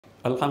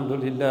الحمد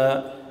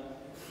لله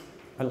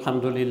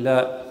الحمد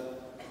لله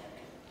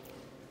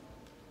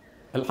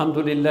الحمد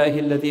لله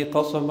الذي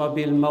قصم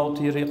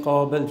بالموت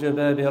رقاب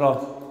الجبابرة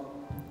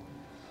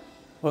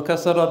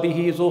وكسر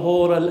به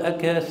ظهور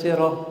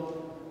الأكاسرة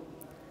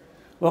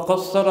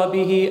وقصر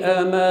به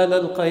آمال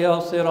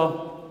القياصرة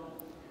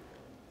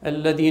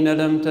الذين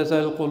لم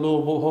تزل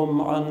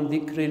قلوبهم عن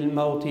ذكر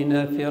الموت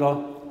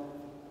نافرة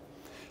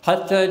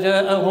حتى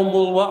جاءهم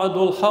الوعد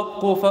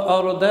الحق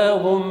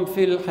فأرداهم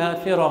في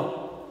الحافرة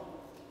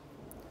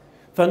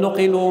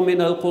فنقلوا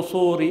من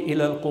القصور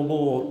إلى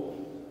القبور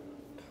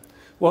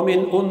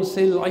ومن أنس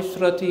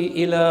العشرة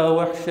إلى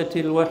وحشة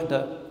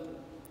الوحدة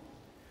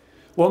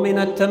ومن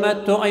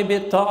التمتع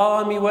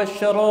بالطعام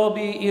والشراب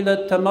إلى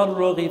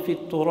التمرغ في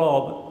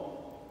التراب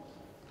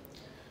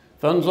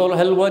فانظر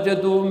هل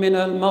وجدوا من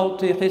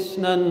الموت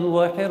حسنا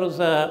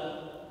وحرزا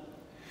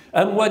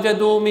أم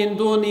وجدوا من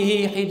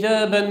دونه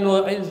حجابا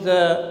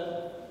وعزا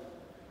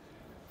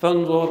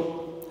فانظر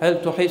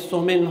هل تحس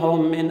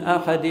منهم من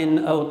أحد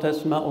أو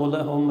تسمع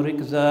لهم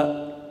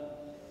ركزا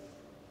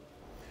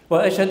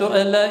وأشهد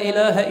أن لا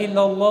إله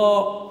إلا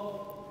الله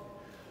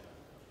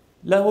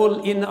له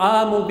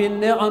الإنعام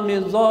بالنعم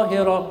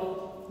الظاهرة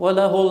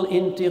وله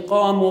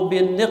الانتقام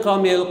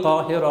بالنقم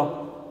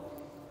القاهرة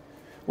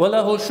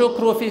وله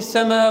الشكر في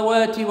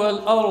السماوات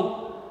والأرض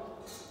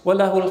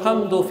وله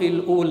الحمد في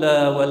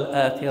الأولى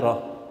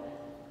والآخرة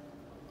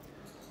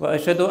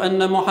وأشهد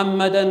أن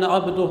محمدًا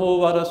عبده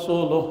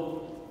ورسوله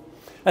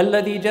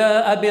الذي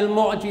جاء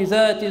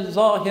بالمعجزات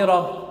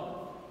الظاهرة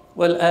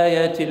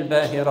والآيات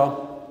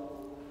الباهرة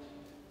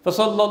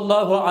فصلى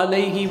الله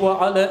عليه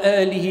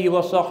وعلى آله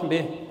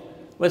وصحبه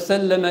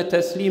وسلم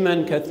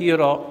تسليماً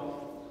كثيراً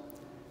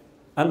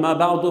أما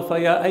بعد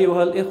فيا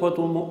أيها الإخوة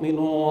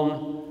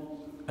المؤمنون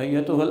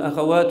أيتها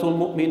الأخوات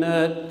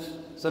المؤمنات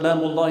سلام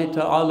الله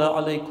تعالى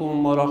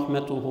عليكم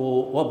ورحمته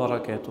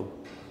وبركاته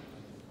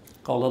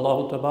قال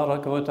الله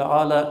تبارك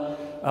وتعالى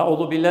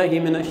أعوذ بالله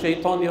من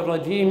الشيطان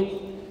الرجيم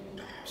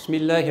بسم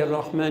الله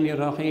الرحمن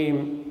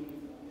الرحيم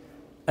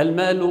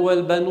المال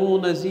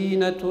والبنون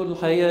زينة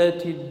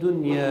الحياة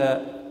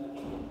الدنيا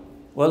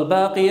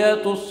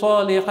والباقيات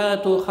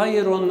الصالحات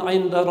خير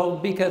عند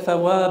ربك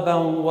ثوابا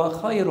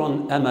وخير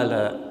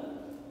أملا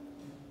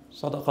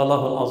صدق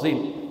الله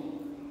العظيم.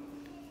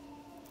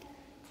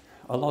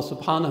 Allah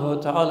subhanahu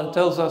wa ta'ala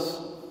tells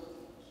us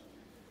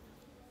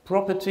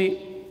property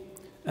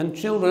and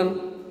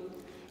children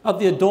are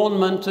the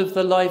adornment of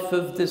the life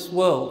of this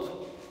world,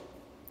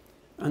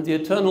 and the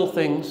eternal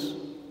things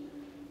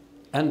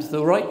and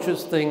the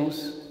righteous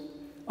things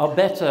are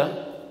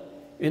better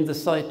in the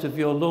sight of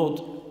your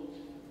Lord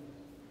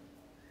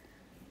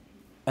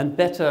and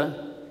better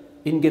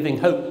in giving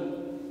hope.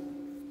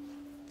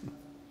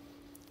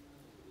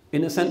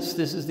 In a sense,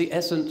 this is the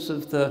essence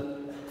of the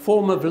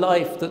form of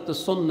life that the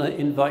Sunnah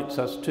invites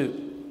us to.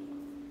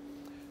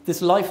 This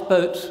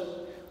lifeboat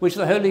which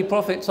the Holy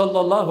Prophet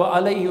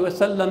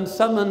ﷺ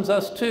summons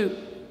us to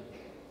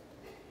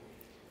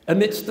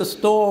amidst the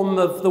storm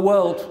of the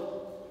world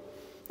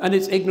and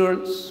its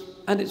ignorance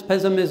and its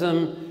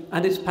pessimism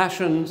and its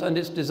passions and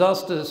its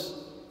disasters,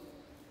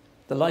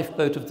 the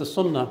lifeboat of the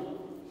Sunnah.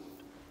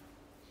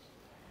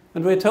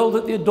 And we're told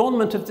that the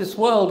adornment of this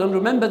world, and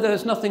remember there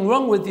is nothing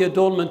wrong with the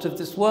adornment of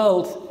this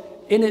world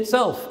in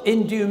itself,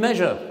 in due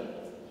measure.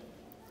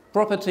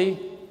 Property,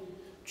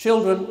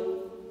 children.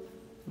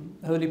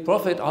 The Holy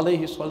Prophet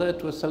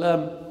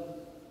ﷺ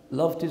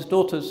loved his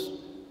daughters.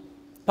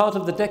 Part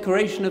of the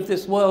decoration of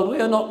this world, we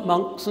are not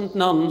monks and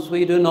nuns,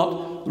 we do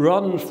not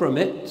run from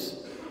it.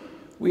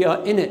 We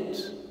are in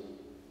it,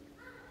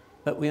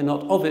 but we are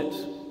not of it,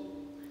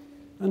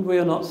 and we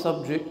are not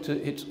subject to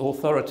its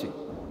authority.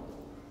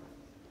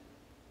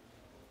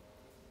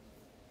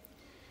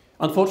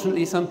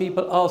 Unfortunately, some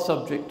people are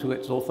subject to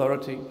its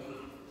authority.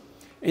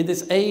 In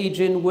this age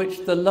in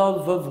which the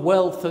love of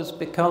wealth has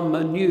become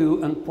a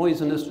new and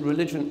poisonous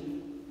religion,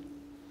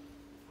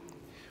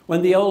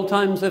 when the old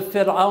times of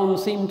Fir'aun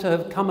seem to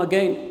have come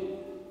again,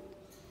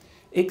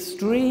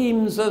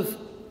 extremes of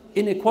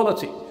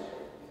inequality.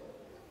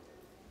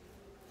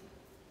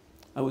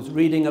 I was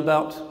reading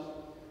about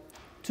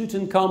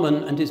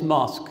Tutankhamun and his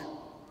mosque.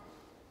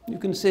 You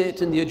can see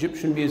it in the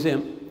Egyptian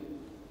Museum.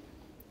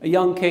 A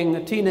young king,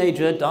 a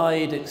teenager,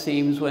 died, it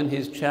seems, when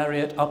his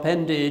chariot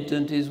upended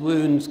and his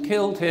wounds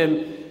killed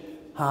him.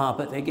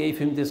 But they gave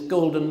him this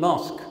golden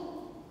mosque.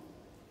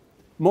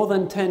 More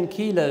than 10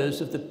 kilos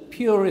of the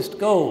purest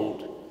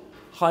gold,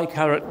 high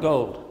carat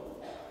gold.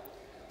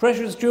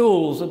 Precious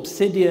jewels,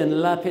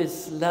 obsidian,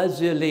 lapis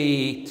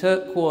lazuli,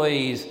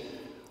 turquoise,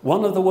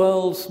 one of the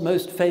world's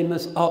most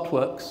famous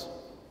artworks.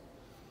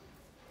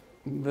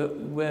 But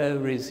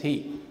where is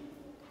he?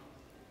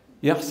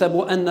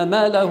 يَحْسَبُ أَنَّ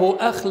مَالَهُ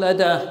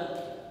أَخْلَدَهُ.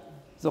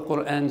 The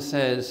Quran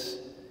says,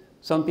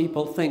 some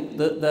people think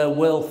that their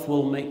wealth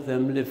will make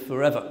them live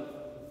forever.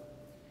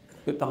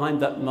 But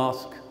behind that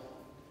mosque,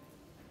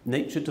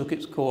 nature took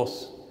its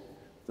course.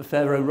 The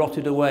Pharaoh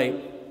rotted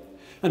away.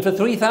 And for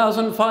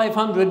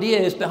 3,500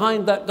 years,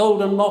 behind that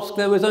golden mosque,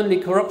 there was only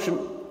corruption.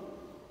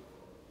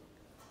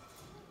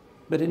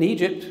 But in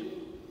Egypt,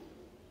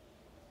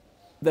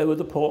 there were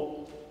the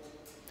poor,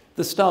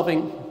 the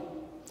starving,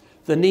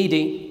 the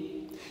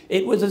needy.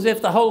 It was as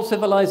if the whole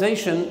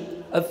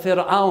civilization of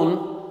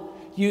Fir'aun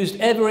used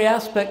every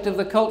aspect of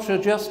the culture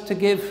just to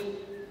give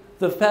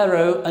the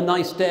pharaoh a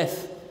nice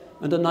death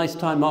and a nice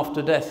time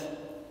after death.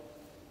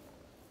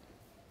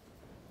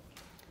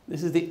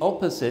 This is the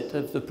opposite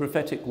of the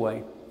prophetic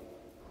way.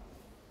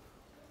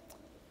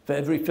 For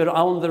every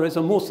Fir'aun there is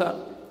a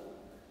Musa.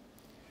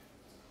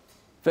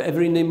 For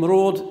every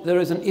Nimrod there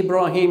is an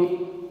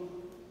Ibrahim.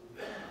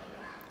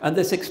 And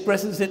this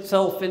expresses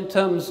itself in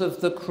terms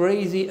of the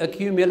crazy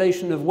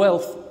accumulation of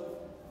wealth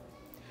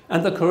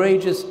and the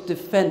courageous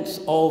defense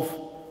of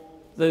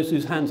those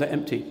whose hands are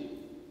empty.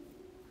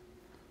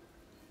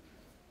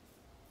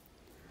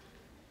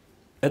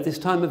 At this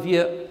time of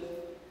year,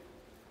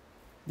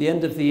 the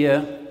end of the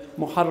year,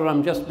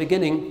 Muharram just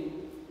beginning,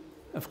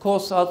 of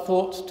course our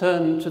thoughts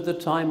turn to the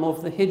time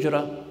of the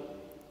Hijrah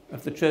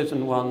of the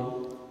Chosen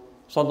One,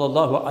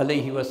 sallallahu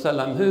alaihi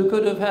wasallam, who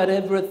could have had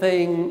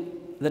everything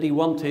that he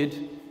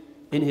wanted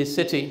in his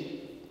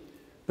city,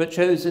 but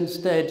chose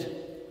instead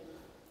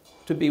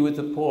to be with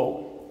the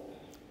poor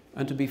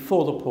and to be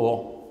for the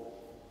poor,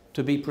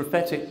 to be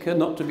prophetic and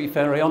not to be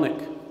pharaonic,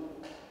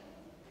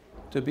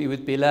 to be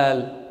with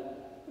Bilal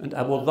and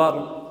Abu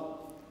Dhar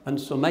and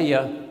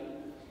Sumayya,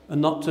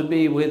 and not to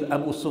be with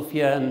Abu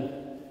Sufyan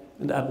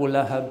and Abu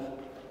Lahab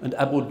and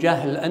Abu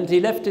Jahl. And he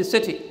left his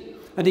city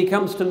and he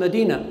comes to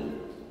Medina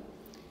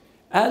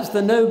as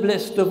the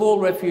noblest of all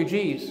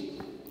refugees,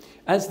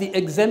 as the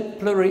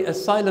exemplary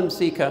asylum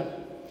seeker,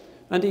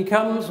 and he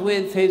comes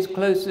with his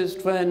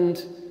closest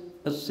friend,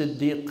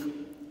 As-Siddiq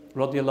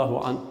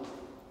radiallahu anh.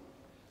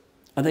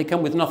 And they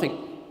come with nothing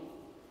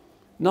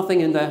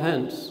in their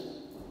hands,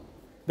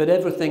 but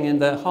everything in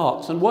their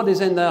hearts. And what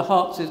is in their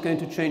hearts is going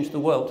to change the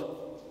world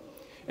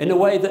in a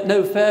way that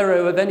no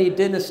pharaoh of any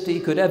dynasty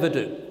could ever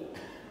do.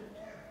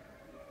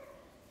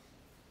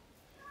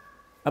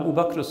 Abu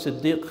Bakr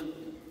as-Siddiq,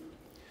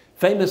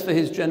 famous for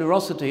his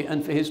generosity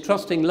and for his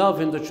trusting love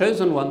in the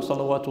Chosen One,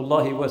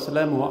 salawatullahi wa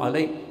salamu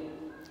alayhi.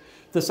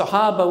 The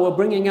Sahaba were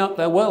bringing out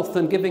their wealth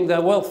and giving their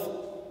wealth.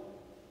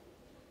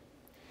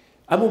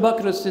 Abu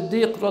Bakr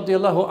as-Siddiq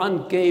radiallahu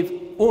anh gave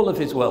all of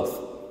his wealth.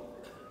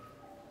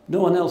 No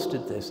one else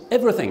did this.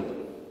 Everything.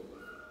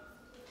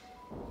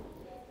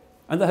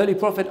 And the Holy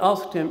Prophet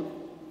asked him,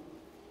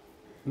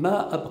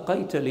 "Ma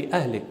abqayta li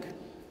ahlik?"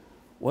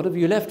 What have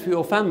you left for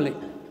your family?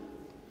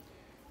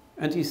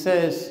 And he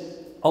says,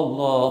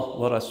 Allah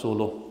wa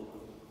Rasuluh,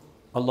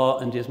 Allah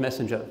and His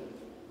Messenger.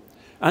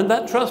 And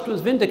that trust was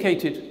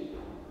vindicated.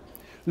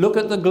 Look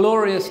at the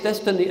glorious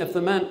destiny of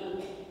the man.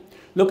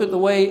 Look at the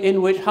way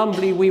in which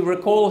humbly we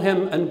recall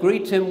him and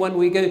greet him when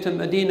we go to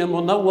Medina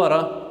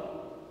Munawwara.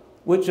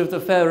 Which of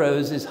the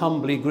pharaohs is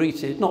humbly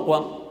greeted? Not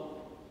one.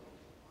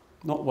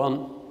 Not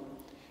one.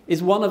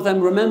 Is one of them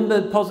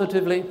remembered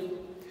positively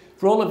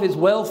for all of his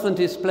wealth and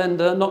his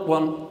splendor? Not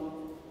one.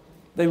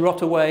 They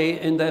rot away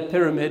in their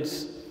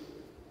pyramids.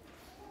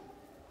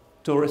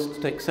 Tourists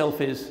take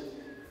selfies,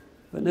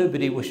 but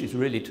nobody wishes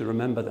really to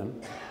remember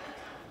them.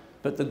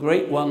 But the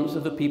great ones are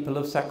the people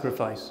of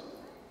sacrifice.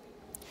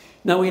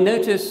 Now we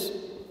notice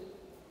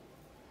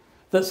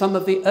that some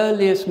of the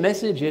earliest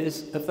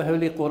messages of the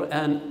Holy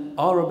Quran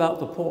are about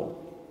the poor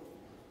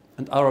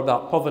and are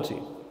about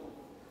poverty.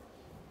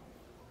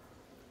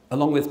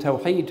 Along with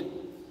Tawheed,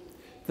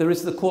 there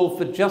is the call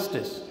for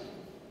justice.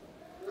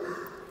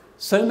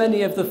 So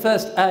many of the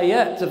first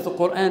ayat of the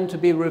Quran to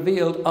be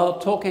revealed are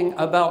talking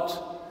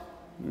about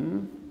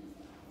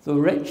the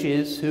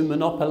wretches who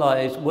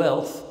monopolize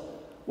wealth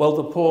while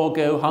the poor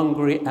go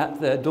hungry at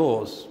their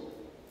doors.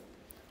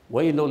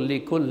 وَيْلٌ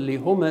لِكُلِّ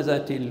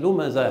هُمَزَةٍ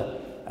لُمَزَةٍ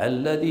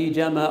الَّذِي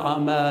جَمَعَ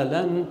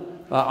مَالًا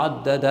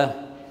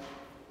فَعَدَّدَهُ.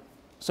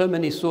 So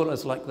many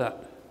surahs like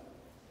that.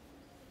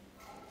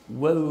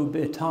 Woe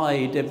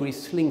betide every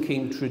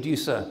slinking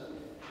traducer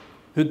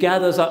who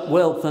gathers up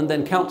wealth and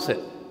then counts it.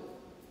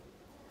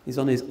 He's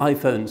on his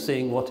iPhone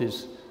seeing what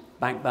his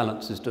bank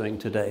balance is doing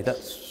today.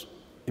 That's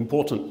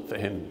important for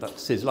him.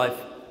 That's his life.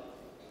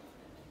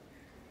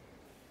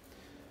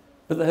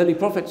 But the Holy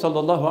Prophet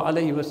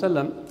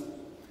ﷺ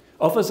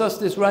offers us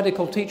this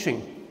radical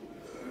teaching.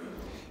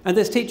 And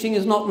this teaching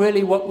is not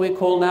really what we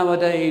call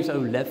nowadays,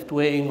 left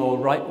wing or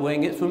right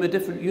wing. It's from a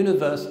different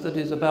universe that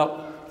is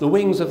about the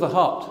wings of the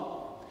heart.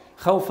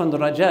 Khawf and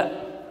raja.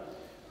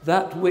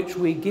 That which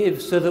we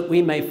give so that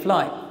we may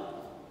fly.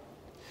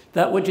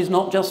 That which is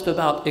not just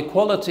about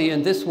equality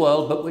in this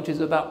world, but which is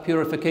about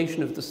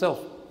purification of the self.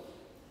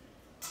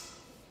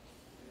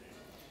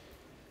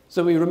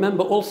 So we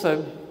remember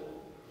also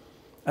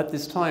at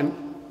this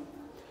time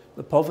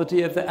the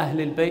poverty of the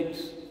Ahlul Bayt.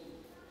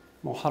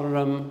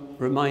 Muharram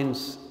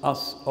reminds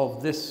us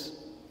of this,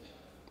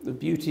 the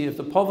beauty of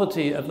the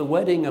poverty of the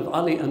wedding of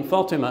Ali and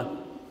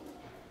Fatima.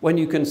 When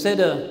you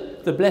consider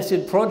the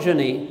blessed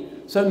progeny,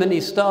 so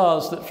many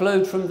stars that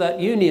flowed from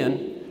that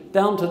union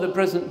down to the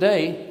present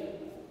day,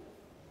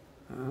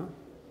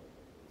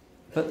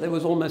 but there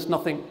was almost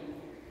nothing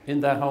in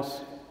their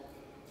house.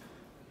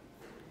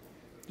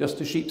 just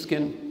a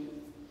sheepskin,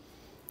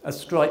 a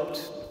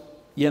striped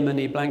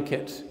Yemeni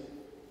blanket.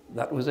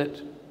 That was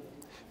it.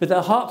 But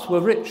their hearts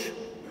were rich.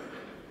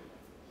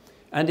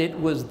 And it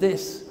was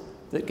this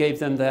that gave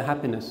them their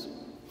happiness.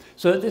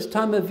 So at this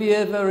time of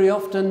year, very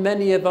often,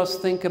 many of us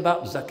think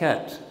about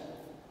zakat.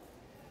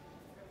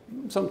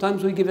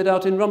 Sometimes we give it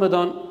out in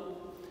Ramadan,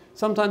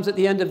 sometimes at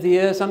the end of the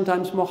year,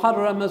 sometimes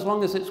Muharram, as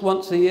long as it's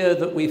once a year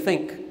that we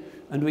think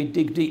and we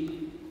dig deep.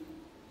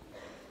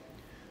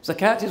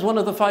 Zakat is one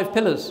of the 5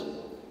 pillars,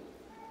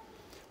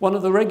 one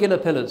of the regular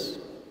pillars.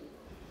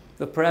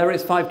 The prayer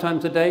is 5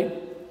 times a day,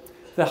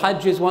 the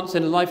Hajj is once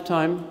in a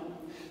lifetime,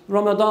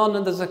 Ramadan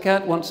and the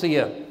zakat once a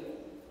year.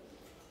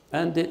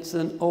 And it's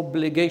an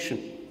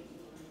obligation.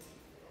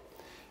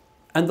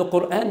 And the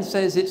Quran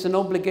says it's an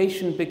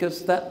obligation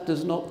because that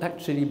does not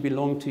actually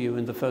belong to you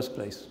in the first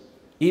place,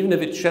 even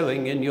if it's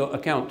showing in your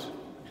account.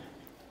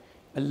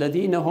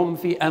 الَّذِينَ هُمْ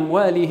فِي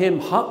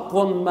أَمْوَالِهِمْ حَقٌّ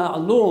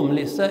مَعْلُومٌ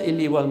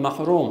لِلسَّائِلِ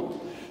وَالْمَحْرُومِ.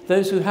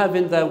 Those who have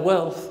in their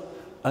wealth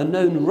a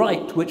known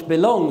right which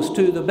belongs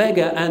to the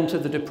beggar and to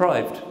the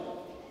deprived.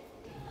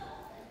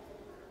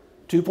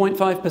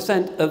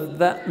 2.5% of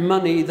that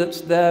money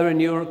that's there in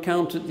your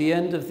account at the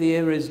end of the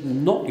year is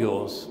not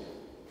yours.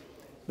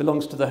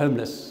 Belongs to the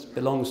homeless,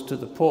 belongs to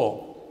the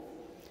poor.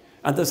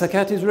 And the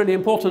zakat is really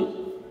important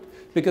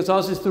because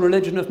ours is the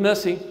religion of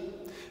mercy,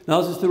 and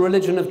ours is the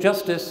religion of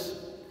justice,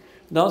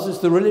 and ours is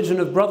the religion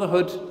of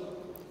brotherhood.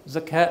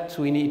 Zakat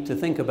we need to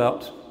think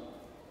about.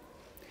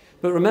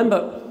 But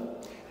remember,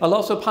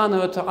 Allah subhanahu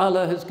wa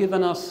ta'ala has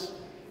given us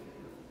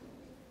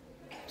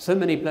so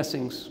many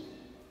blessings.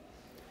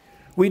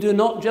 We do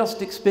not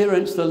just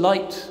experience the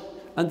light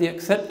and the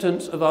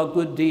acceptance of our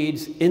good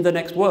deeds in the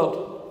next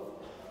world.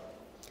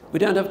 We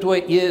don't have to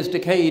wait years,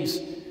 decades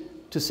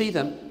to see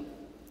them.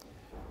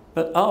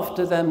 But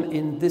after them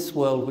in this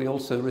world, we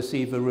also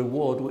receive a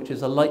reward, which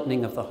is a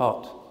lightening of the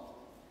heart.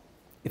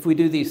 If we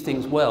do these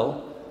things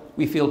well,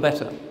 we feel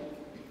better.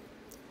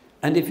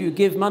 And if you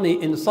give money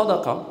in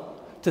sadaqah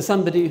to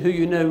somebody who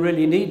you know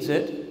really needs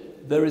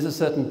it, there is a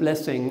certain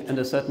blessing and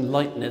a certain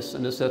lightness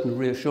and a certain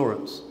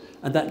reassurance.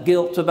 And that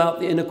guilt about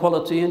the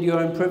inequality and your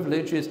own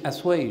privilege is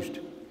assuaged.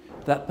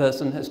 That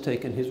person has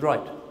taken his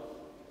right.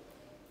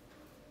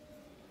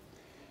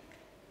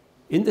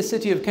 In the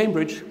city of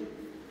Cambridge,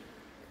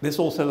 this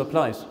also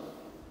applies.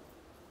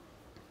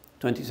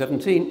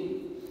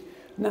 2017,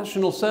 a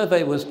national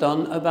survey was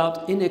done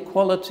about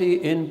inequality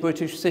in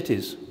British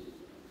cities.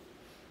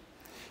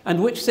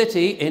 And which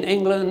city in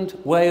England,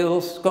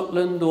 Wales,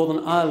 Scotland,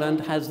 Northern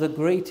Ireland has the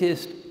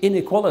greatest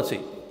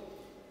inequality?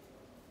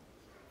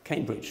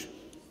 Cambridge.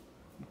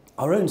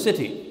 Our own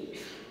city.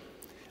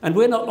 And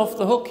we're not off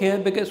the hook here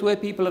because we're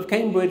people of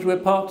Cambridge, we're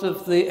part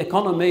of the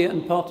economy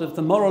and part of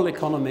the moral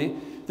economy.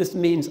 This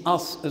means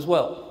us as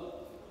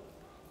well.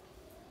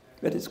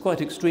 But it's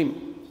quite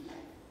extreme.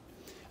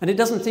 And it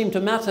doesn't seem to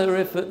matter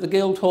if at the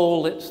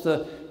Guildhall it's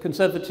the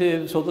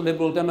Conservatives or the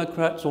Liberal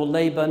Democrats or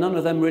Labour, none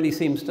of them really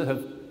seems to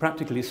have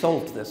practically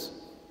solved this.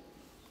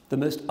 The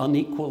most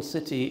unequal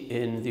city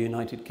in the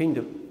United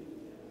Kingdom.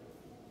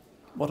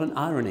 What an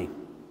irony.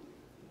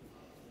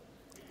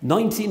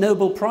 90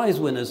 Nobel Prize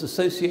winners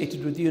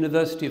associated with the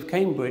University of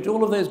Cambridge,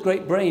 all of those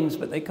great brains,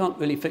 but they can't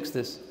really fix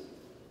this.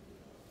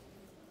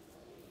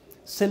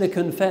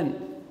 Silicon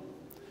Fen,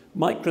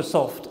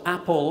 Microsoft,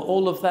 Apple,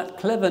 all of that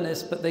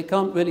cleverness, but they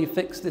can't really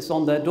fix this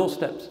on their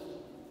doorsteps.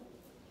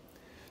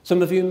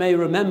 Some of you may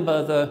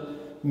remember the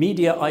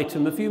media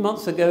item a few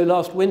months ago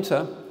last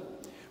winter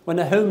when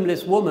a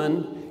homeless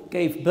woman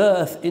gave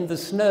birth in the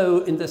snow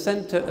in the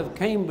centre of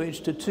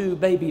Cambridge to 2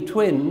 baby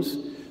twins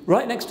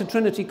right next to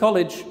Trinity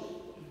College.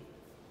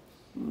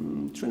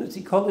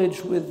 Trinity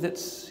College, with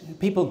its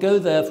people go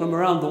there from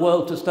around the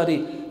world to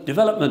study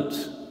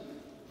development,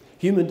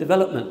 human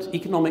development,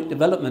 economic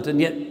development,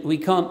 and yet we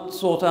can't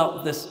sort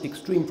out this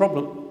extreme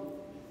problem.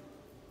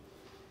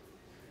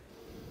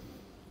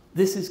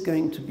 This is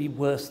going to be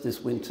worse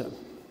this winter.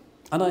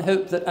 And I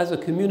hope that as a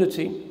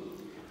community,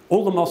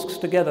 all the mosques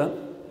together,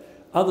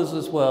 others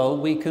as well,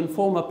 we can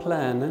form a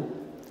plan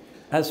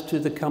as to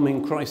the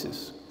coming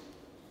crisis.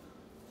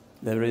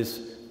 There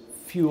is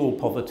fuel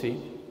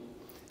poverty,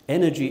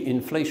 energy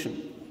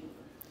inflation.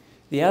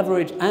 The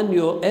average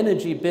annual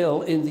energy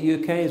bill in the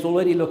UK is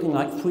already looking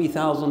like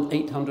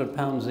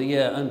 £3,800 a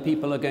year, and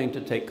people are going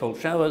to take cold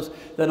showers,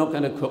 they're not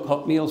going to cook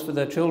hot meals for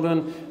their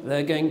children,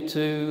 they're going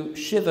to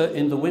shiver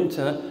in the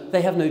winter,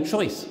 they have no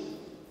choice.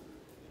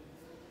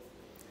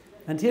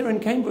 And here in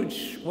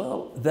Cambridge,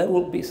 well, there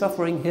will be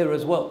suffering here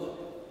as well.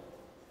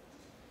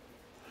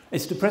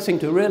 It's depressing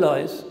to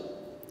realise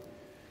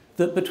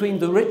that between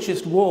the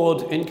richest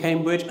ward in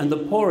Cambridge and the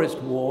poorest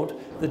ward,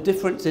 the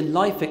difference in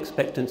life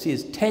expectancy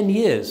is 10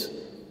 years.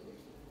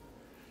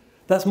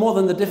 That's more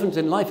than the difference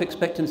in life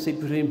expectancy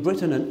between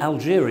Britain and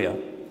Algeria.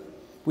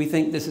 We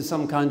think this is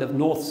some kind of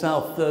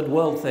north-south third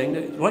world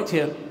thing. Right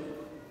here,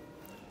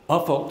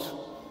 our fault,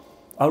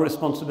 our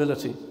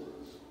responsibility.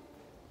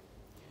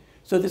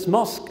 So this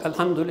mosque,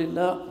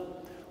 alhamdulillah,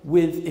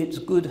 with its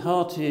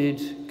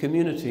good-hearted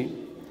community,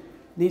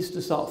 needs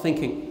to start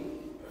thinking.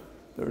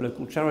 There are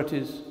local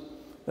charities,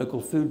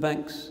 local food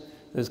banks.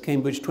 There's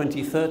Cambridge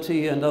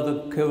 2030 and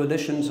other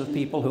coalitions of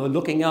people who are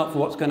looking out for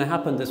what's going to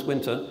happen this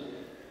winter.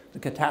 The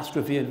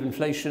catastrophe of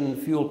inflation,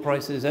 fuel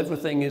prices,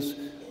 everything is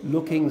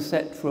looking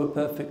set for a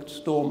perfect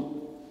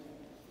storm.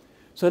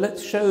 So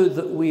let's show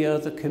that we are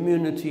the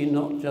community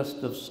not just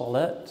of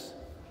salat,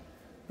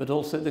 but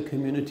also the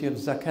community of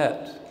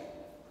zakat.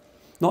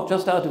 Not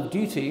just out of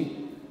duty,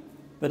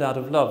 but out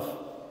of love.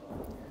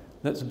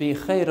 Let's be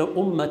khayra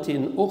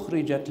ummatin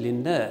ukhrijat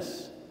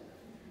linnas,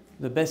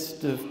 the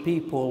best of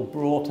people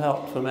brought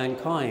out for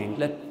mankind.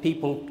 Let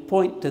people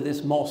point to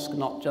this mosque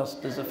not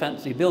just as a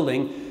fancy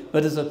building,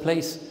 but as a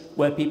place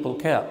where people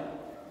care.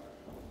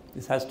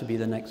 This has to be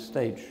the next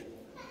stage.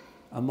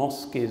 A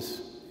mosque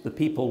is the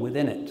people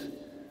within it,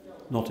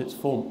 not its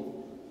form.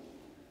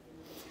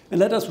 And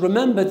let us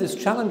remember this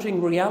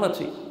challenging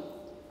reality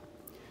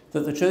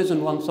that the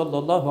Chosen One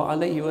sallallahu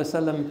alaihi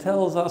wasallam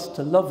tells us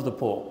to love the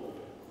poor.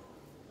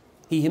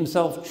 He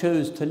himself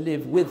chose to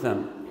live with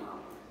them.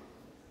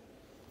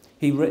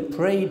 He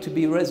prayed to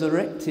be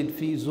resurrected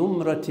fi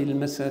zumratil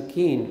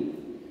masakin,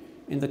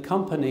 in the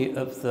company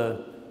of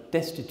the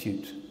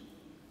destitute.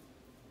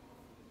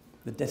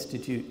 The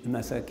destitute, the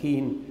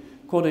masakin,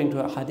 according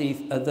to a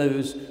hadith, are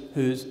those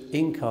whose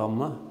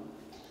income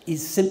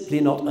is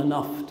simply not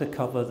enough to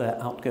cover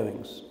their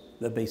outgoings,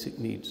 their basic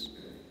needs.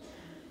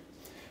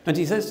 And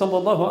he says,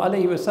 sallallahu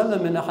alayhi wa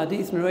sallam, in a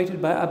hadith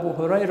narrated by Abu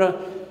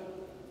Huraira,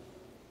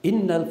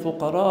 إِنَّ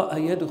الْفُقَرَاءَ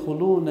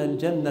يَدْخُلُونَ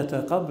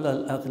الْجَنَّةَ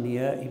قَبْلَ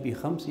الْأَغْنِيَاءِ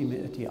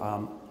ب500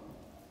 عام.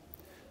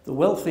 The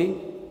wealthy,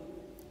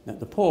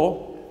 the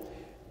poor,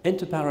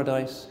 enter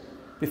paradise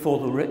before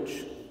the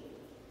rich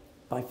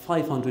by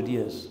 500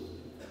 years.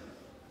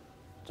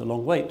 It's a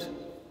long wait.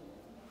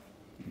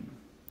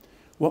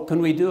 What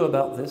can we do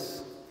about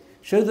this?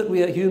 Show that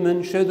we are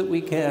human, show that we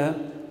care,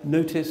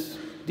 notice,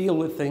 deal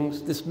with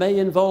things. This may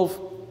involve,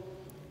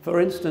 for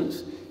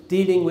instance,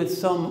 dealing with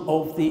some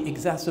of the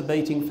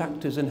exacerbating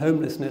factors in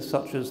homelessness,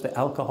 such as the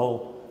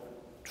alcohol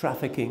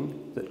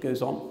trafficking that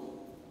goes on.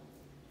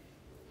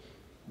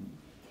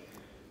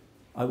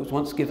 I was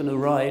once given a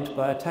ride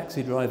by a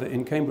taxi driver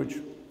in Cambridge.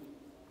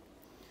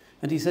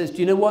 And he says, "Do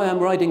you know why I'm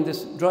driving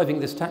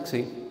this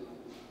taxi?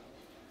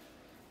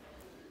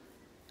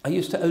 I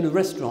used to own a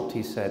restaurant,"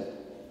 he said,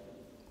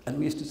 "and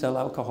we used to sell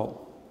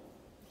alcohol.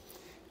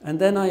 And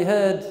then I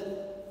heard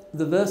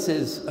the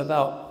verses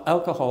about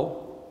alcohol,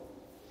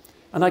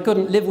 and I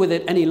couldn't live with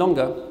it any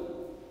longer.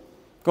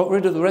 Got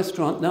rid of the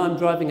restaurant, now I'm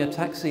driving a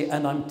taxi,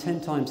 and I'm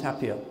 10 times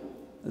happier.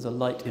 There's a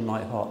light in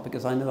my heart,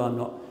 because I know I'm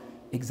not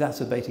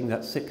exacerbating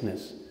that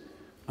sickness.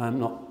 I'm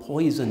not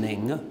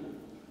poisoning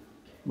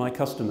my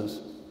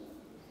customers."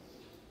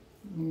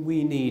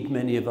 We need,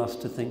 many of us,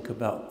 to think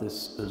about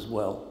this as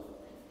well.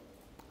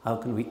 How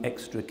can we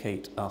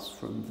extricate us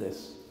from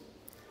this?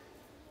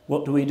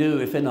 What do we do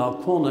if in our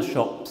corner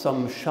shop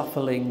some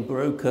shuffling,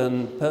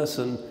 broken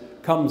person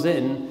comes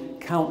in,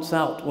 counts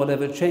out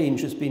whatever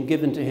change has been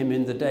given to him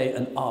in the day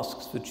and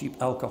asks for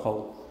cheap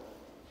alcohol?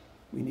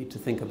 We need to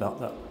think about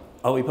that.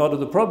 Are we part of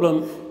the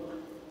problem,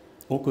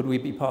 or could we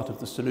be part of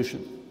the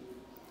solution?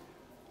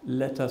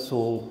 Let us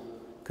all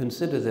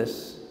consider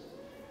this,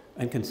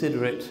 and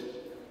consider it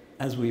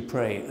as we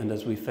pray and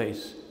as we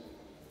face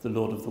the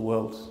Lord of the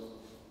worlds.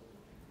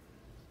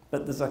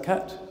 But the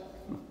zakat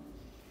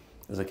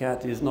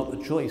is not a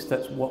choice,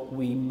 that's what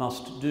we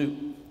must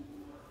do.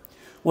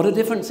 What a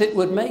difference it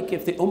would make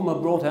if the Ummah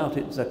brought out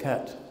its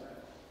zakat.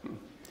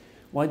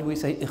 Why do we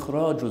say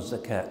ikhrajul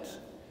zakat,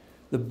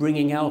 the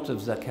bringing out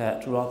of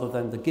zakat, rather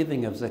than the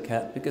giving of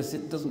zakat? Because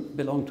it doesn't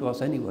belong to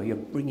us anyway, you're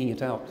bringing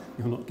it out,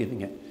 you're not giving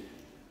it.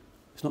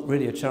 It's not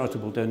really a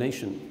charitable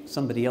donation,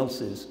 somebody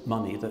else's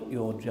money that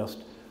you're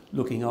just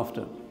looking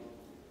after.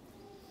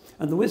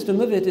 And the wisdom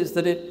of it is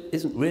that it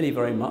isn't really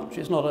very much.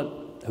 It's not a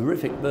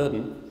horrific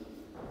burden.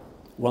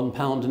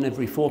 £1 in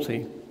every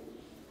 40,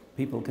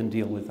 people can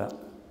deal with that.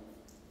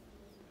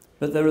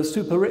 But there are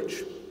super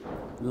rich.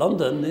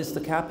 London is the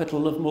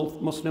capital of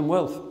Muslim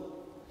wealth.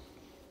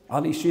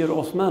 Ali Shir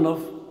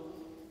Osmanov,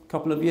 a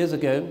couple of years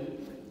ago,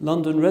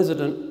 London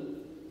resident,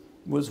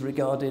 was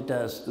regarded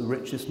as the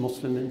richest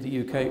Muslim in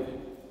the UK.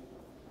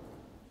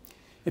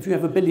 If you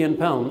have £1 billion,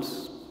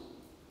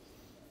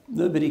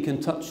 nobody can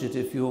touch it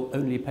if you're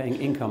only paying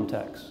income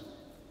tax.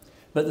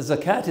 But the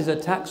zakat is a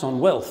tax on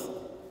wealth.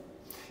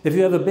 If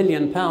you have £1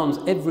 billion,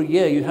 every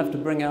year you have to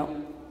bring out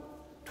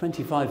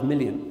 25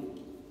 million.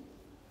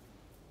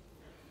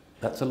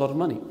 That's a lot of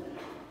money.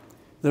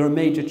 There are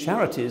major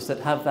charities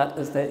that have that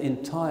as their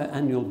entire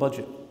annual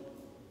budget.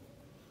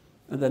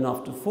 And then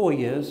after 4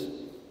 years,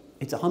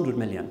 it's 100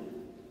 million.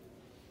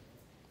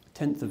 A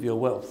tenth of your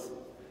wealth.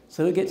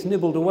 So it gets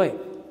nibbled away.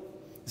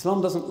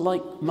 Islam doesn't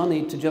like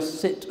money to just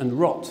sit and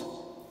rot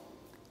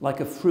like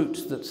a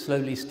fruit that's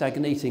slowly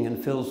stagnating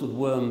and fills with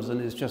worms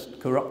and is just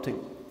corrupting.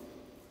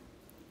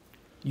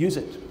 Use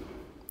it.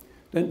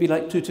 Don't be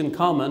like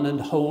Tutankhamun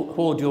and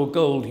hoard your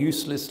gold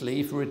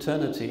uselessly for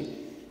eternity.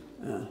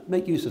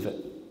 Make use of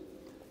it.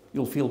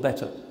 You'll feel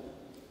better.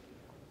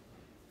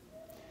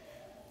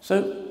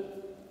 So,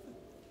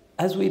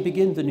 As we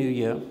begin the new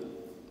year,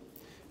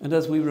 and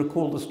as we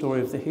recall the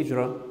story of the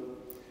Hijrah,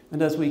 and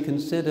as we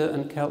consider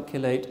and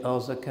calculate our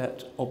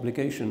zakat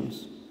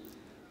obligations,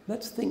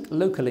 let's think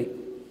locally.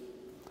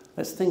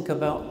 Let's think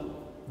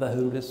about the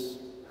homeless.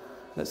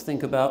 Let's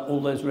think about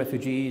all those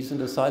refugees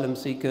and asylum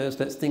seekers.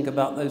 Let's think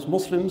about those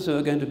Muslims who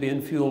are going to be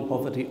in fuel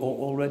poverty or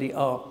already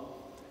are.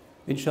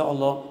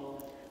 Inshallah,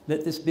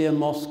 let this be a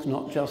mosque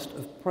not just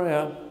of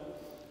prayer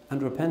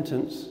and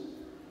repentance,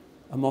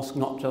 a mosque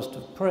not just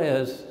of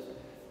prayers,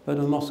 but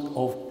a mosque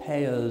of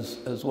payers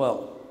as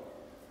well.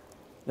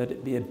 Let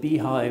it be a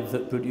beehive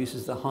that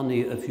produces the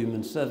honey of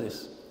human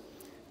service.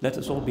 Let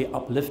us all be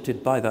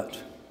uplifted by that.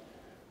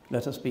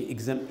 Let us be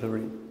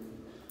exemplary,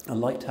 a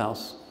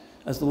lighthouse,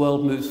 as the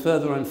world moves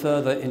further and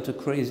further into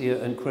crazier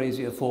and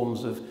crazier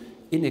forms of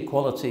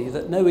inequality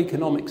that no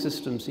economic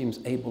system seems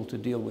able to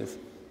deal with.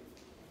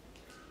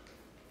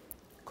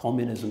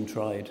 Communism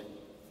tried.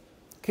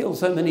 Killed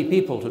so many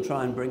people to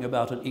try and bring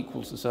about an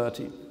equal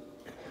society.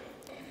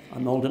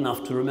 I'm old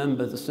enough to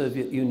remember the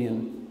Soviet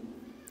Union.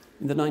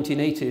 In the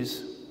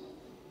 1980s,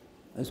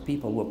 those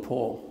people were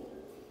poor,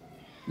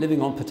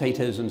 living on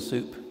potatoes and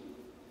soup,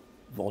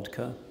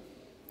 vodka.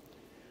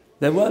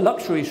 There were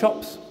luxury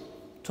shops.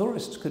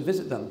 Tourists could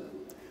visit them.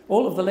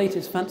 All of the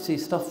latest fancy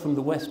stuff from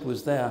the West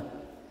was there,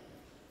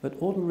 but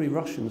ordinary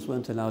Russians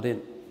weren't allowed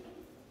in.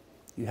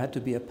 You had to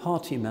be a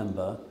party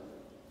member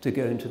to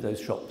go into those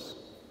shops.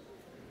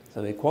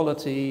 So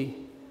equality,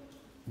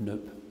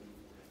 nope.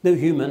 No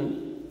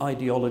human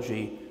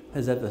ideology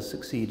has ever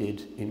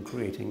succeeded in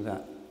creating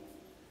that.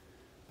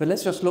 But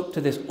let's just look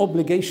to this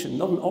obligation,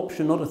 not an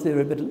option, not a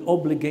theory, but an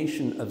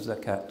obligation of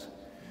zakat,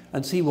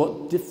 and see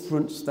what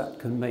difference that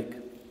can make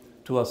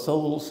to our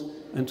souls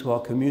and to our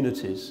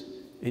communities,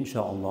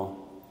 inshallah.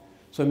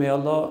 So may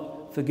Allah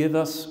forgive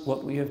us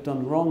what we have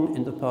done wrong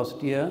in the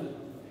past year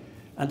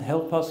and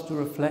help us to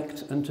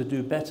reflect and to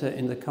do better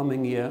in the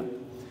coming year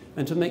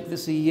and to make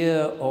this a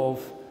year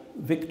of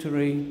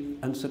victory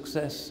and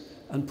success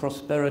and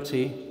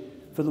prosperity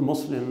for the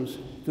Muslims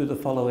through the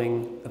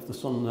following of the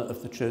Sunnah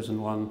of the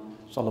Chosen One,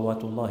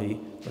 salawatullahi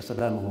wa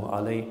salamuhu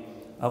alayhi.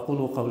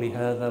 أقول قولي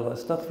هذا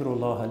وأستغفر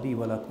الله لي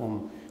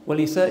ولكم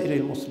ولسائر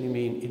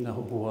المسلمين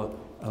إنه هو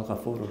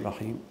الغفور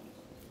الرحيم.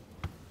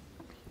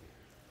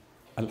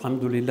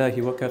 الحمد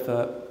لله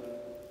وكفى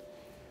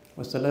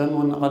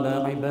وسلام على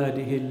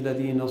عباده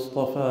الذين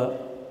اصطفى.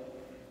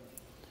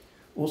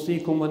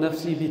 أوصيكم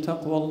ونفسي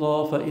بتقوى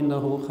الله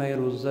فإنه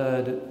خير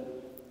الزاد.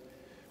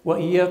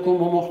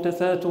 وإياكم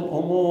ومحدثات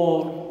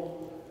الأمور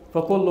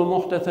فكل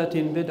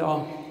محدثة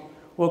بدعة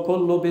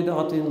وكل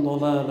بدعة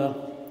ضلالة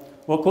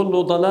وكل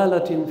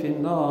ضلالة في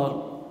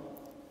النار.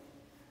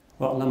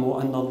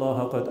 واعلموا أن الله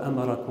قد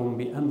أمركم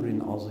بأمر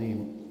عظيم،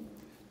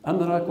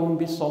 أمركم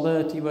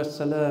بالصلاة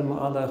والسلام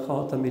على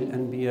خاتم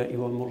الأنبياء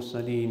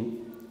والمرسلين،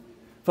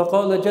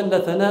 فقال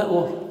جل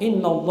ثناؤه: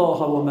 إن الله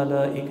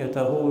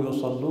وملائكته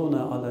يصلون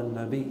على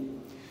النبي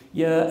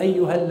يا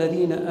أيها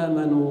الذين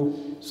آمنوا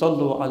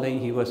صلوا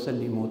عليه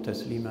وسلموا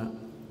تسليما.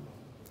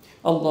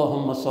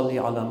 اللهم صل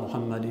على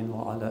محمد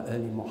وعلى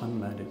آل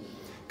محمد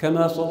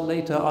كما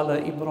صليت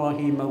على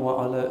إبراهيم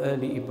وعلى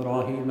آل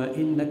إبراهيم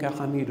إنك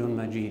حميد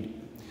مجيد،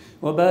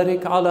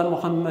 وبارك على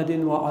محمد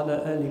وعلى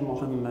آل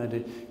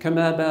محمد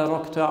كما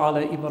باركت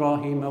على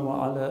إبراهيم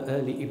وعلى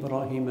آل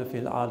إبراهيم في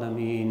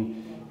العالمين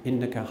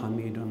إنك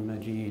حميد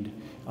مجيد.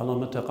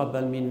 اللهم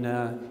تقبل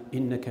منا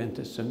إنك أنت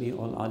السميع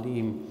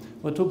العليم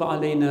وتب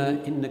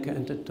علينا إنك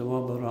أنت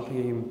التواب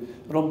الرحيم.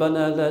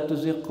 ربنا لا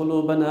تزغ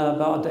قلوبنا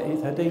بعد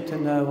إذ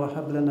هديتنا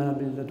وهب لنا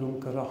من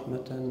لدنك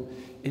رحمة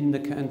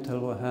إنك أنت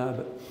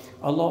الوهاب.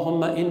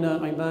 اللهم إنا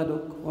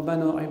عبادك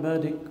وبنو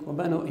عبادك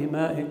وبنو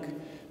إمائك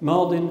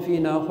ماض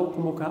فينا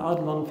حكمك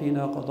عدل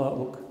فينا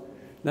قضاؤك.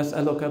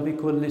 نسألك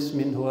بكل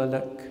اسم هو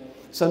لك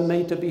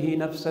سميت به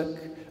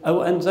نفسك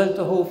أو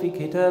أنزلته في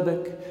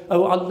كتابك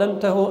أو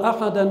علمته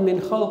أحدا من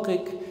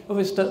خلقك أو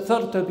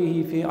استأثرت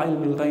به في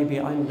علم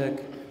الغيب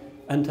عندك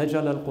أن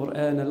تجعل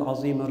القرآن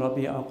العظيم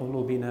ربيع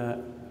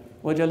قلوبنا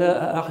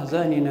وجلاء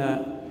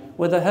أحزاننا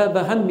وذهاب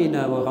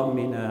همنا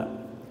وغمنا،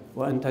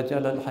 وأن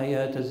تجعل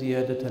الحياة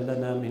زيادة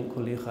لنا من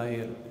كل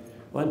خير،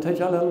 وأن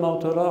تجعل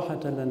الموت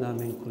راحة لنا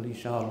من كل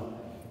شر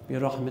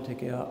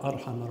برحمتك يا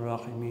أرحم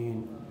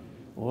الراحمين.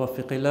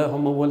 ووفق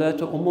اللهم ولاة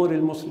أمور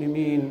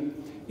المسلمين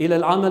إلى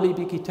العمل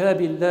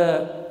بكتاب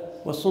الله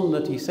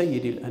وسنة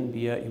سيد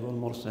الأنبياء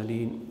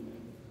والمرسلين.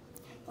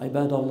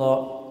 عباد الله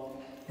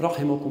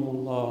رحمكم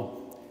الله،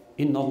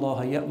 إن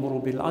الله يأمر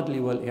بالعدل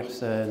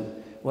والإحسان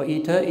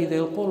وإيتاء ذي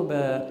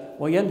القربى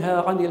وينهى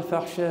عن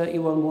الفحشاء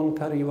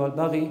والمنكر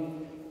والبغي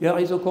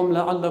يعظكم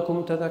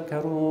لعلكم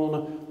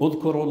تذكرون.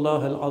 اذكروا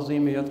الله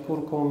العظيم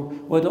يذكركم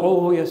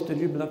وادعوه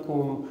يستجب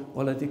لكم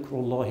ولذكر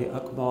الله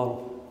أكبر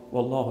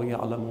والله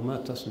يعلم ما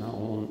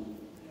تصنعون.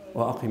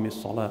 وأقم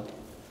الصلاة.